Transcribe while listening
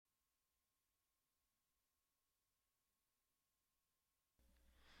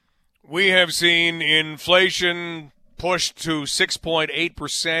We have seen inflation pushed to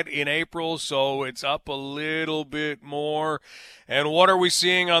 6.8% in April, so it's up a little bit more. And what are we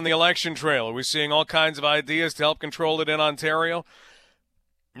seeing on the election trail? Are we seeing all kinds of ideas to help control it in Ontario?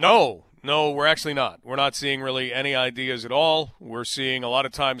 No, we're actually not. We're not seeing really any ideas at all. We're seeing a lot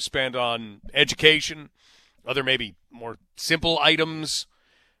of time spent on education, other maybe more simple items,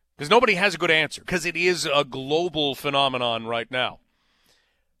 because nobody has a good answer, because it is a global phenomenon right now.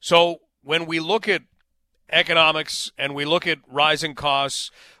 So when we look at economics and we look at rising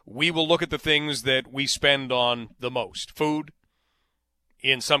costs, we will look at the things that we spend on the most. Food,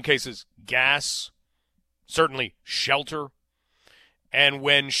 in some cases gas, certainly shelter. And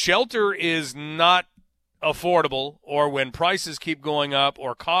when shelter is not affordable, or when prices keep going up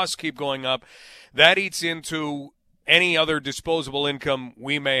or costs keep going up, that eats into any other disposable income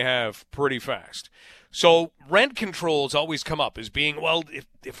we may have pretty fast. So rent controls always come up as being, well,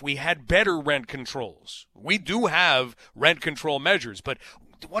 if we had better rent controls. We do have rent control measures, but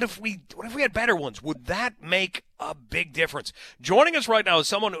what if we had better ones? Would that make a big difference? Joining us right now is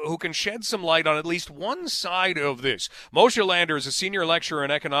someone who can shed some light on at least one side of this. Moshe Lander is a senior lecturer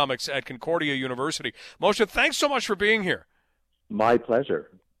in economics at Concordia University. Moshe, thanks so much for being here. My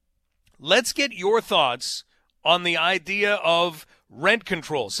pleasure. Let's get your thoughts on the idea of rent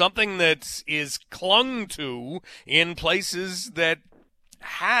control, something that is clung to in places that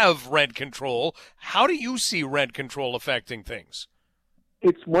have rent control. How do you see rent control affecting things?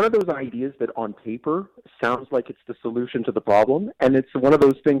 It's one of those ideas that on paper sounds like it's the solution to the problem, and it's one of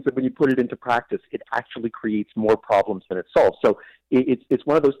those things that when you put it into practice, it actually creates more problems than it solves. So it's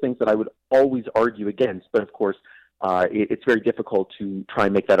one of those things that I would always argue against, but of course it's very difficult to try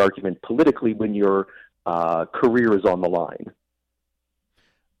and make that argument politically when your career is on the line.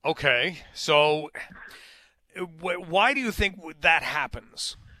 Okay, so why do you think that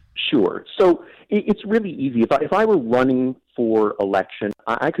happens? Sure. So it's really easy. If I were running for election,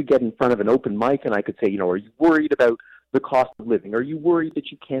 I could get in front of an open mic and I could say, are you worried about the cost of living? Are you worried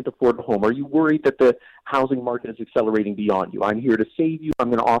that you can't afford a home? Are you worried that the housing market is accelerating beyond you? I'm here to save you. I'm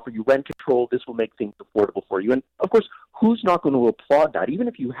going to offer you rent control. This will make things affordable for you. And of course, who's not going to applaud that? Even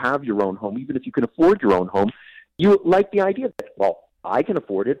if you have your own home, even if you can afford your own home, you like the idea that, well, I can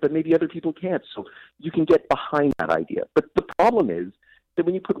afford it, but maybe other people can't. So you can get behind that idea. But the problem is that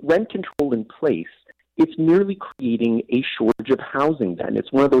when you put rent control in place, it's merely creating a shortage of housing then.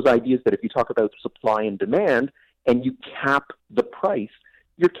 It's one of those ideas that if you talk about supply and demand and you cap the price,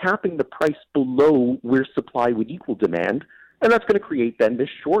 you're capping the price below where supply would equal demand, and that's going to create then this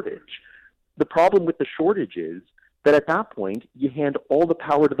shortage. The problem with the shortage is that at that point, you hand all the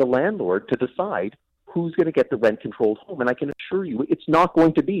power to the landlord to decide who's going to get the rent-controlled home. And I can assure you, it's not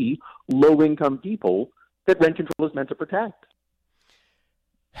going to be low-income people that rent control is meant to protect.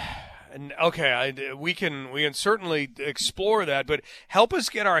 Okay, we can certainly explore that, but help us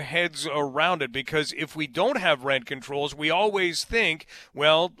get our heads around it, because if we don't have rent controls, we always think,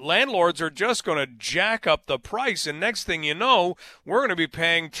 well, landlords are just going to jack up the price, and next thing you know, we're going to be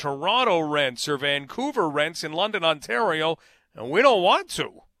paying Toronto rents or Vancouver rents in London, Ontario, and we don't want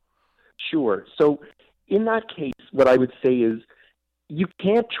to. Sure. So in that case, what I would say is you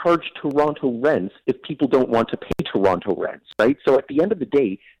can't charge Toronto rents if people don't want to pay Toronto rents, right? So at the end of the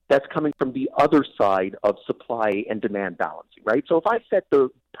day, that's coming from the other side of supply and demand balancing, right? So if I set the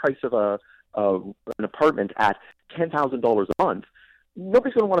price of an apartment at $10,000 a month,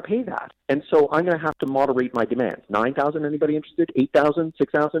 nobody's going to want to pay that. And so I'm going to have to moderate my demands. 9,000, anybody interested? 8,000,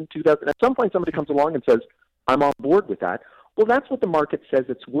 6,000, 2,000? At some point, somebody comes along and says, I'm on board with that. Well, that's what the market says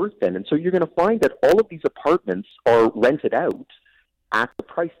it's worth then. And so you're going to find that all of these apartments are rented out at the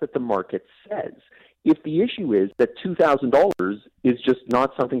price that the market says. If the issue is that $2,000 is just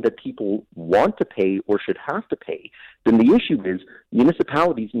not something that people want to pay or should have to pay, then the issue is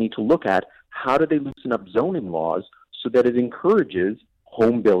municipalities need to look at how do they loosen up zoning laws so that it encourages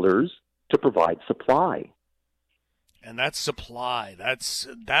home builders to provide supply. And that's supply.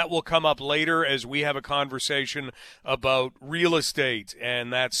 That will come up later as we have a conversation about real estate,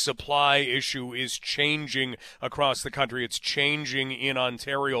 and that supply issue is changing across the country. It's changing in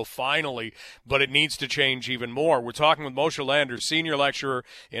Ontario finally, but it needs to change even more. We're talking with Moshe Lander, senior lecturer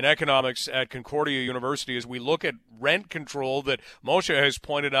in economics at Concordia University, as we look at rent control that Moshe has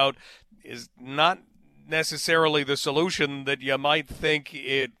pointed out is not necessarily the solution that you might think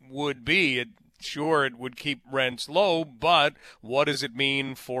it would be. Sure, it would keep rents low, but what does it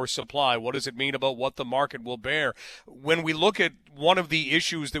mean for supply? What does it mean about what the market will bear? When we look at one of the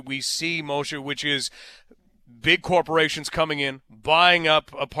issues that we see, Moshe, which is big corporations coming in, buying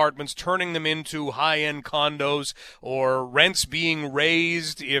up apartments, turning them into high-end condos, or rents being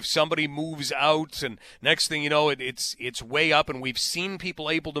raised if somebody moves out, and next thing you know, it's way up, and we've seen people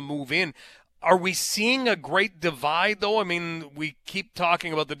able to move in. Are we seeing a great divide, though? I mean, we keep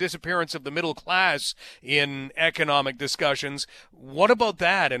talking about the disappearance of the middle class in economic discussions. What about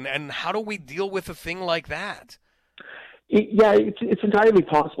that, and how do we deal with a thing like that? It's entirely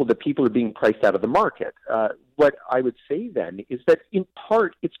possible that people are being priced out of the market. What I would say then is that in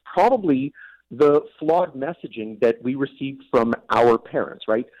part, it's probably the flawed messaging that we received from our parents,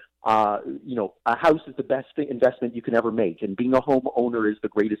 right? A house is the best investment you can ever make, and being a homeowner is the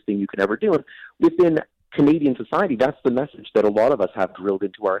greatest thing you can ever do. And within Canadian society, that's the message that a lot of us have drilled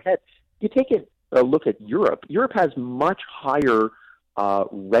into our head. You take a look at Europe. Europe has much higher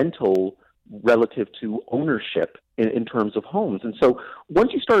rental relative to ownership in terms of homes. And so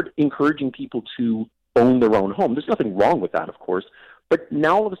once you start encouraging people to own their own home, there's nothing wrong with that, of course, but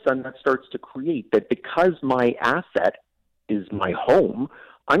now all of a sudden that starts to create that because my asset is my home,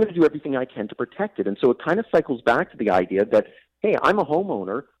 I'm going to do everything I can to protect it. And so it kind of cycles back to the idea that, hey, I'm a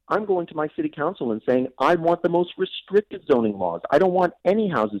homeowner. I'm going to my city council and saying, I want the most restrictive zoning laws. I don't want any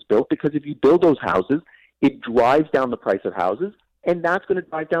houses built because if you build those houses, it drives down the price of houses, and that's going to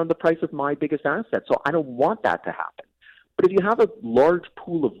drive down the price of my biggest asset. So I don't want that to happen. But if you have a large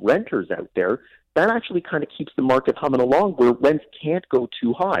pool of renters out there, that actually kind of keeps the market humming along where rents can't go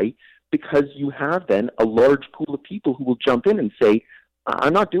too high because you have then a large pool of people who will jump in and say,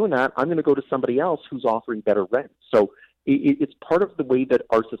 I'm not doing that. I'm going to go to somebody else who's offering better rent. So it's part of the way that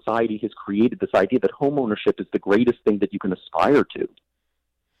our society has created this idea that homeownership is the greatest thing that you can aspire to.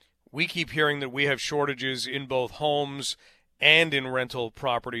 We keep hearing that we have shortages in both homes and in rental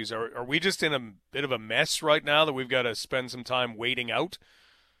properties. Are we just in a bit of a mess right now that we've got to spend some time waiting out?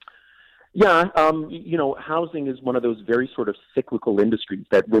 Yeah, housing is one of those very sort of cyclical industries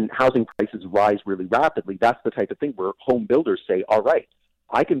that when housing prices rise really rapidly, that's the type of thing where home builders say, all right,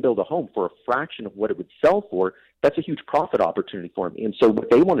 I can build a home for a fraction of what it would sell for. That's a huge profit opportunity for me. And so what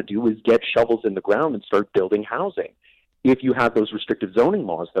they want to do is get shovels in the ground and start building housing. If you have those restrictive zoning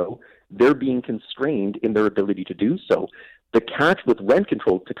laws, though, they're being constrained in their ability to do so. The catch with rent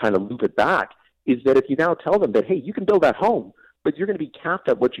control, to kind of loop it back, is that if you now tell them that, hey, you can build that home, but you're going to be capped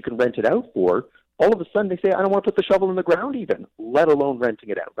at what you can rent it out for, all of a sudden they say, I don't want to put the shovel in the ground even, let alone renting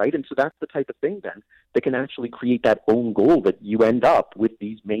it out, right? And so that's the type of thing then that can actually create that own goal that you end up with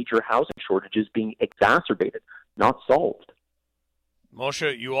these major housing shortages being exacerbated, not solved.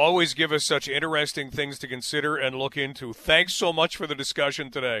 Moshe, you always give us such interesting things to consider and look into. Thanks so much for the discussion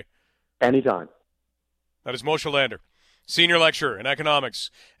today. Anytime. That is Moshe Lander, Senior Lecturer in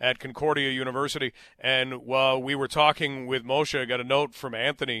Economics at Concordia University. And while we were talking with Moshe, I got a note from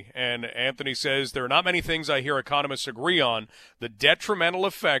Anthony, and Anthony says, there are not many things I hear economists agree on. The detrimental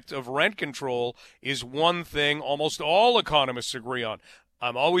effect of rent control is one thing almost all economists agree on.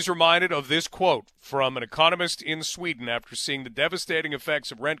 I'm always reminded of this quote from an economist in Sweden after seeing the devastating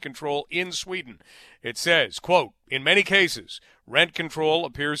effects of rent control in Sweden. It says, quote, in many cases, rent control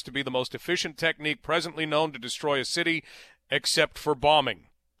appears to be the most efficient technique presently known to destroy a city, except for bombing.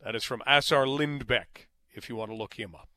 That is from Assar Lindbeck, if you want to look him up.